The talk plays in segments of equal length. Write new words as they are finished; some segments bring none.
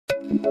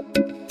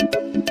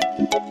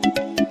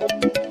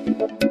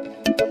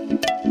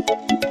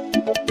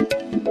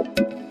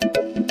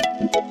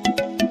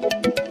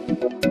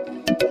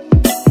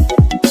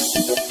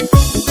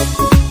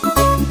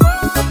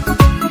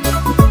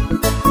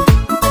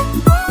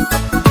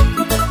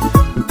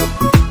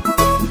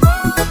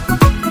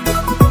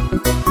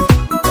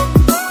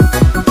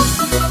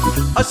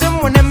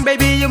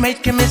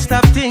Making me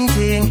stop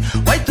thinking.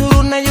 Why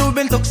to now you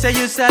been talk say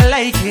you say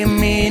like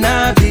me.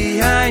 Now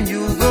behind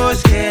you go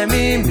scare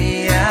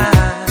me.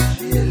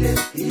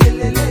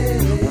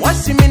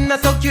 What's you mean I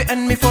talk you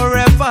and me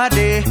forever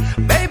day.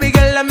 Baby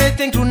girl I may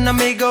think to now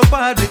me go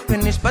public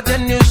finish. But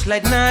then you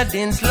slide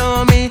nothing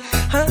slow me.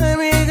 I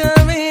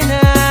me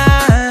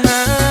now.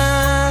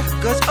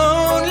 Cause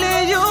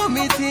only you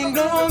me think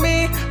of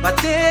me. But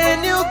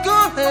then you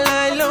go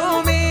lie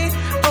low me.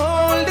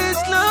 All this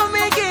love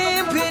me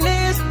game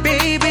finish.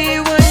 Baby,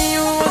 when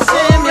you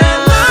say me,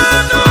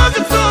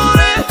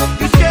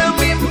 you scare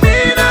me,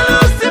 I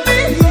lose me.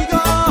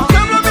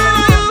 Come to me,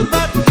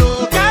 but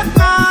look at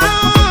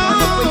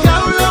now. You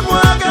love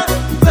waga,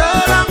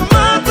 that I'm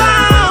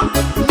madam.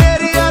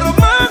 Mary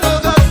Armando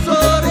got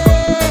sorry.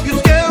 You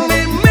scare me,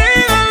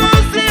 I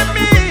lose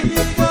me.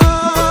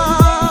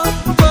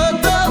 But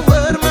the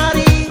word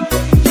Marie,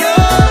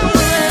 you're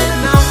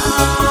now.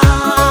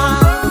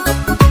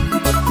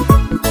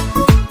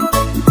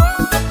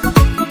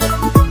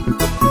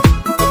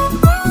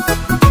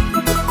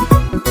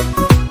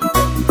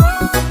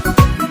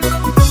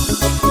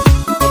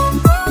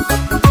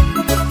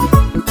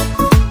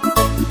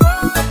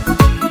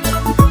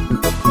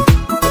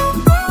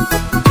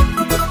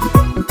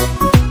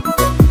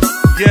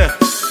 Yeah,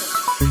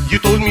 you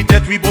told me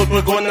that we both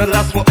were gonna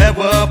last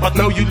forever, but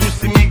now you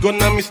losing me,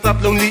 gonna me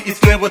stop lonely,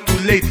 it's never too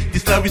late.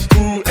 This love is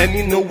true, and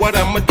you know what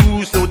I'ma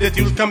do, so that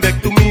you'll come back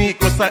to me,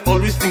 cause I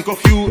always think of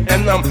you,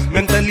 and I'm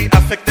mentally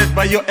affected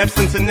by your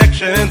absence and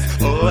actions.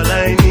 All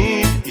I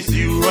need is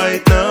you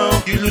right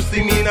now. You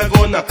losing me, not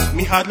gonna,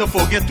 me hardly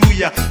forget to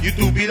ya, you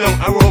do belong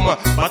aroma,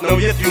 but now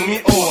you feel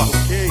me over.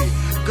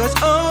 Cause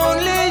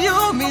only